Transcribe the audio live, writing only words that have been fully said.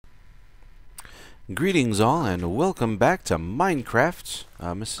Greetings all, and welcome back to Minecraft.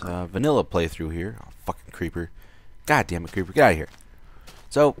 Vanilla playthrough here. Oh, fucking creeper. God damn it, creeper. Get out of here.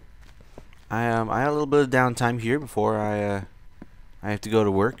 So, I had a little bit of downtime here before I have to go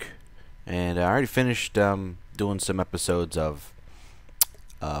to work. And I already finished doing some episodes of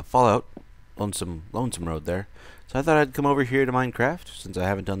Fallout. Lonesome Road there. So I thought I'd come over here to Minecraft, since I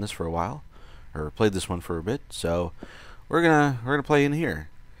haven't done this for a while. Or played this one for a bit. So, we're gonna play in here.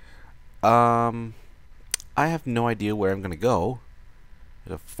 I have no idea where I'm gonna go.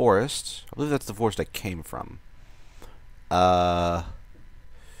 There's a forest. I believe that's the forest I came from. I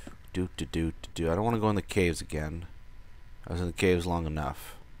don't want to go in the caves again. I was in the caves long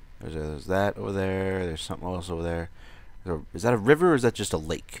enough. There's that over there. There's something else over there. Is that a river or is that just a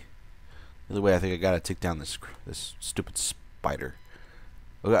lake? Either way, I think I gotta take down this stupid spider.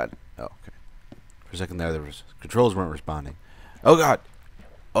 Oh god. Oh, okay. For a second there was controls weren't responding. Oh god.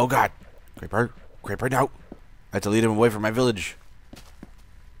 Oh god. Creeper. Creeper, no. I have to lead him away from my village.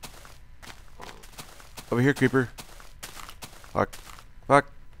 Over here, creeper. Fuck.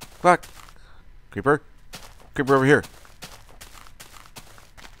 Fuck. Fuck. Creeper. Creeper over here.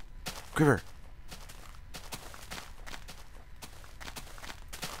 Creeper.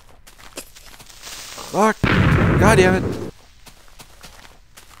 Fuck. God damn it.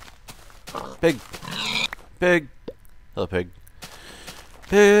 Pig. Pig. Hello, pig.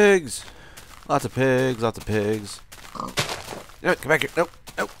 Pigs. Lots of pigs, lots of pigs. No, come back here. Nope,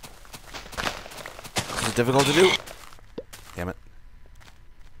 nope. This is difficult to do. Damn it.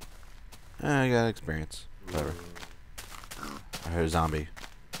 I got experience. Whatever. I heard a zombie.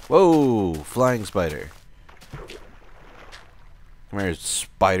 Whoa! Flying spider. Come here,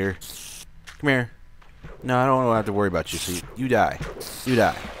 spider. Come here. No, I don't have to worry about you, so you die. You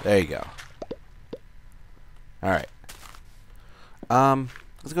die. There you go. Alright.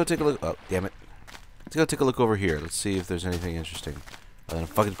 Let's go take a look. Oh, damn it. Let's go take a look over here. Let's see if there's anything interesting. Other than a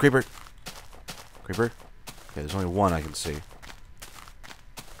fucking creeper. Creeper? Okay, there's only one I can see.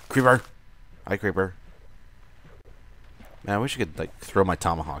 Creeper! Hi, creeper. Man, I wish I could, like, throw my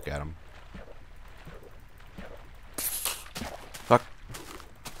tomahawk at him. Fuck.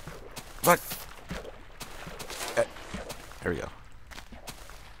 Fuck! There we go.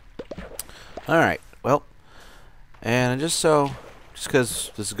 Alright, well. And just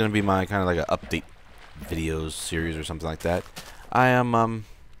because this is going to be my kind of like an update videos series or something like that, I am,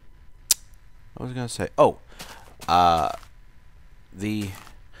 what was I going to say? Oh, I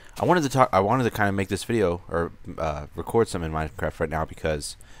wanted to kind of make this video, or record some in Minecraft right now,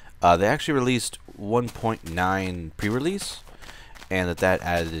 because they actually released 1.9 pre-release, and that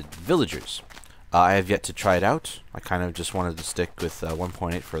added villagers. I have yet to try it out. I kind of just wanted to stick with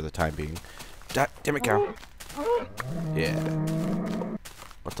 1.8 for the time being. Damn it, cow. Yeah.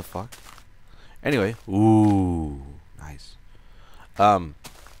 What the fuck? Anyway, ooh, nice. And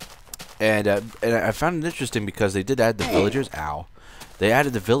I found it interesting because they did add the villagers. Ow. They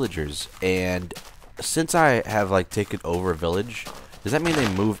added the villagers, and since I have like taken over a village, does that mean they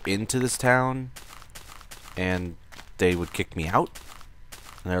move into this town and they would kick me out?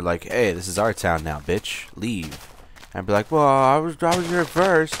 And they're like, "Hey, this is our town now, bitch. Leave." And I'd be like, "Well, I was here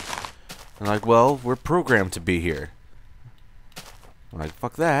first." And like, "Well, we're programmed to be here." I'm like,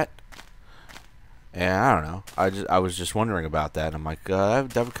 "Fuck that." And I don't know. I was just wondering about that. And I'm like,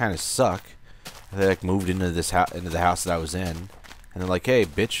 that would kind of suck if they like moved into the house that I was in, and they're like, "Hey,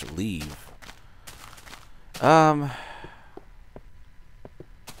 bitch, leave." Oh,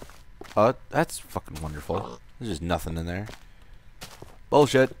 that's fucking wonderful. There's just nothing in there.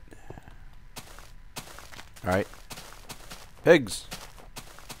 Bullshit. All right, pigs.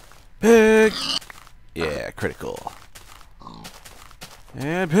 Pig. Yeah, critical.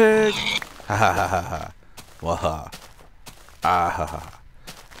 And pig. Ha ha ha ha ha. Waha. Ah ha ha.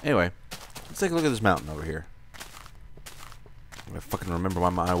 Anyway, let's take a look at this mountain over here. I'm gonna fucking remember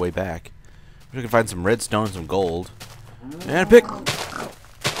my way back. Maybe we can find some redstone, some gold. And a pig.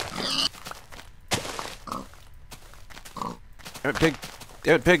 Damn it, pig.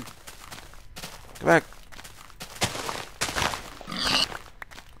 Damn it, pig. Come back.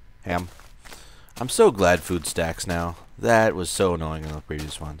 Ham. I'm so glad food stacks now. That was so annoying in the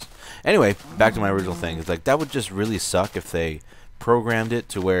previous ones. Anyway, back to my original thing. It's like, that would just really suck if they programmed it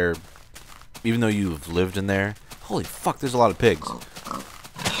to where, even though you've lived in there... Holy fuck, there's a lot of pigs.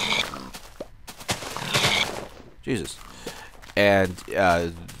 Jesus. And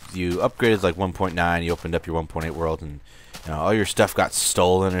you upgraded like 1.9, you opened up your 1.8 world, and all your stuff got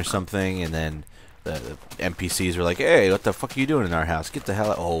stolen or something, and then the NPCs were like, "Hey, what the fuck are you doing in our house? Get the hell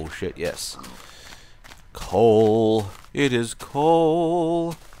out." Oh shit, yes. Coal. It is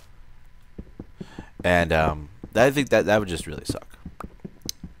coal. And I think that would just really suck.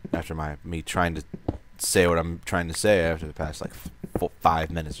 After me trying to say what I'm trying to say after the past like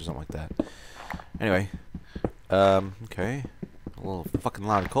 5 minutes or something like that. Anyway, okay, a little fucking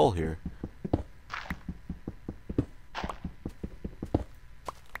lot of coal here.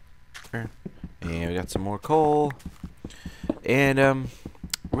 There. And we got some more coal. And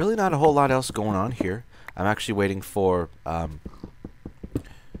really not a whole lot else going on here. I'm actually waiting for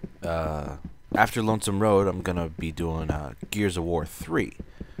after Lonesome Road, I'm gonna be doing Gears of War 3,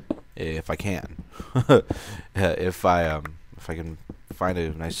 if I can. if I can find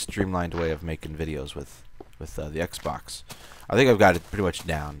a nice streamlined way of making videos with the Xbox. I think I've got it pretty much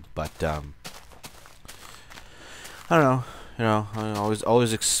down, but I don't know. You know, I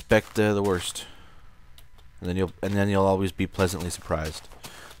always expect the worst, and then you'll always be pleasantly surprised.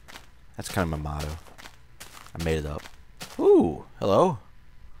 That's kind of my motto. I made it up. Ooh, hello.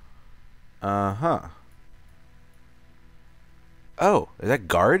 Uh-huh. Oh, is that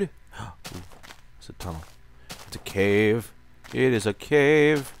guard? Ooh, it's a tunnel. It's a cave. It is a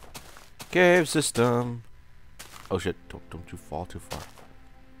cave. Cave system. Oh shit, don't you fall too far.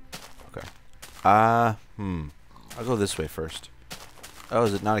 Okay. I'll go this way first. Oh,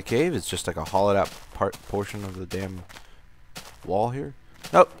 is it not a cave? It's just like a hollowed out portion of the damn wall here?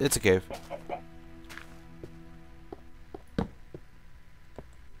 Nope, it's a cave.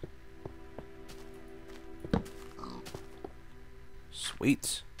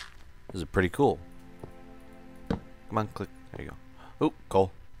 Sweet. This is pretty cool. Come on, click. There you go. Oh,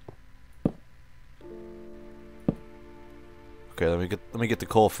 coal. Okay, let me get the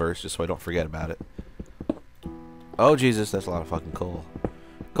coal first, just so I don't forget about it. Oh Jesus, that's a lot of fucking coal.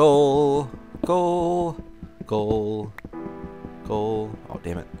 Coal, coal, coal, coal. Oh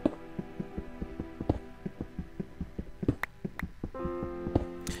damn it.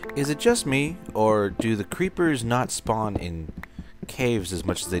 Is it just me, or do the creepers not spawn in caves as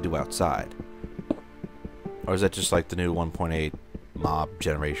much as they do outside? Or is that just like the new 1.8 mob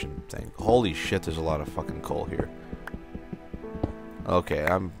generation thing? Holy shit, there's a lot of fucking coal here. Okay,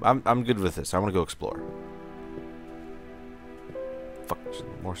 I'm good with this. I want to go explore. Fuck,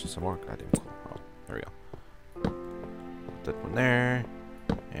 some more goddamn coal. Oh, there we go. Put that one there,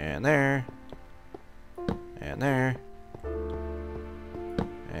 and there, and there,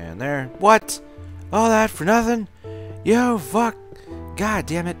 and there. What? All that for nothing? Yo, fuck. God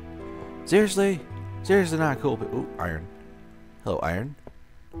damn it. Seriously? Seriously not cool. Ooh, iron. Hello, iron.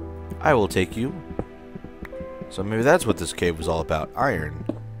 I will take you. So maybe that's what this cave was all about. Iron.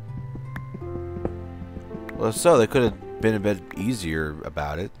 Well, if so, they could have been a bit easier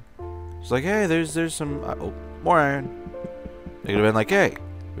about it. It's like, hey, there's some... oh, more iron. They could have been like, hey,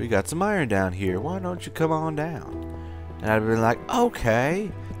 we got some iron down here. Why don't you come on down? And I'd have been like,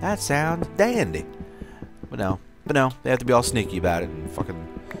 okay, that sounds dandy. But no, they have to be all sneaky about it and fucking...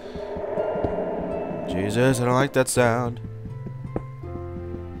 Jesus, I don't like that sound.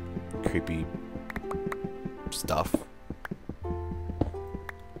 Creepy stuff.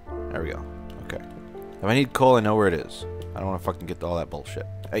 There we go. Okay. If I need coal, I know where it is. I don't want to fucking get all that bullshit.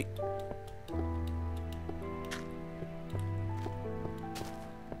 Hey.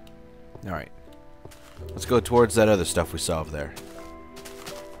 Alright. Let's go towards that other stuff we saw over there.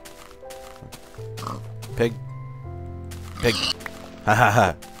 Pig. Pig. Ha ha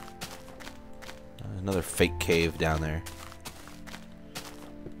ha. Another fake cave down there.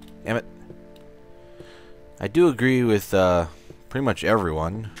 Damn it. I do agree with pretty much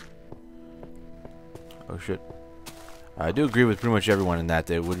everyone. Oh shit. I do agree with pretty much everyone in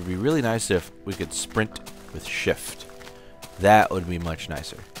that it would be really nice if we could sprint with shift. That would be much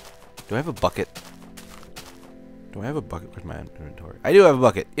nicer. Do I have a bucket? Do I have a bucket? Where's my inventory? I do have a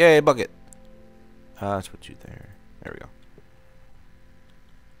bucket. Yay, bucket. Let's put you there. There we go.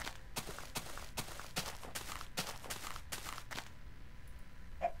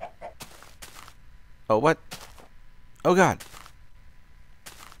 Oh, what? Oh, God.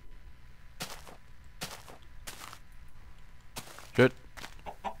 Shit.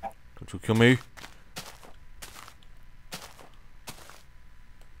 Don't you kill me.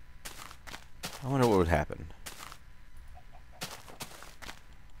 I wonder what would happen.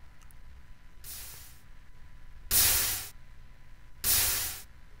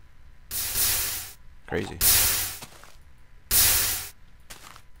 Crazy.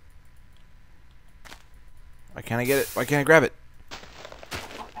 Why can't I get it? Why can't I grab it?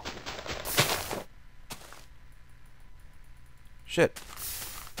 Shit.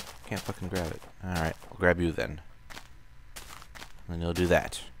 Can't fucking grab it. Alright, I'll grab you then. And then you'll do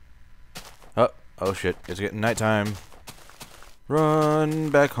that. Oh shit. It's getting nighttime. Run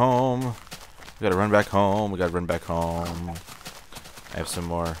back home. We gotta run back home. We gotta run back home. I have some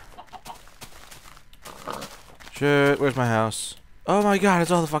more. Shit, where's my house? Oh my god, it's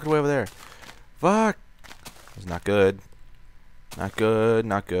all the fucking way over there. Fuck. It's not good. Not good,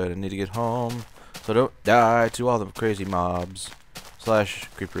 not good. I need to get home. So don't die to all the crazy mobs. Slash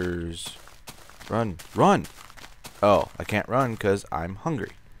creepers. Run. Run! Oh, I can't run because I'm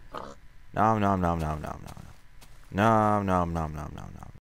hungry. Nom nom nom nom nom nom. Nom nom nom nom nom nom.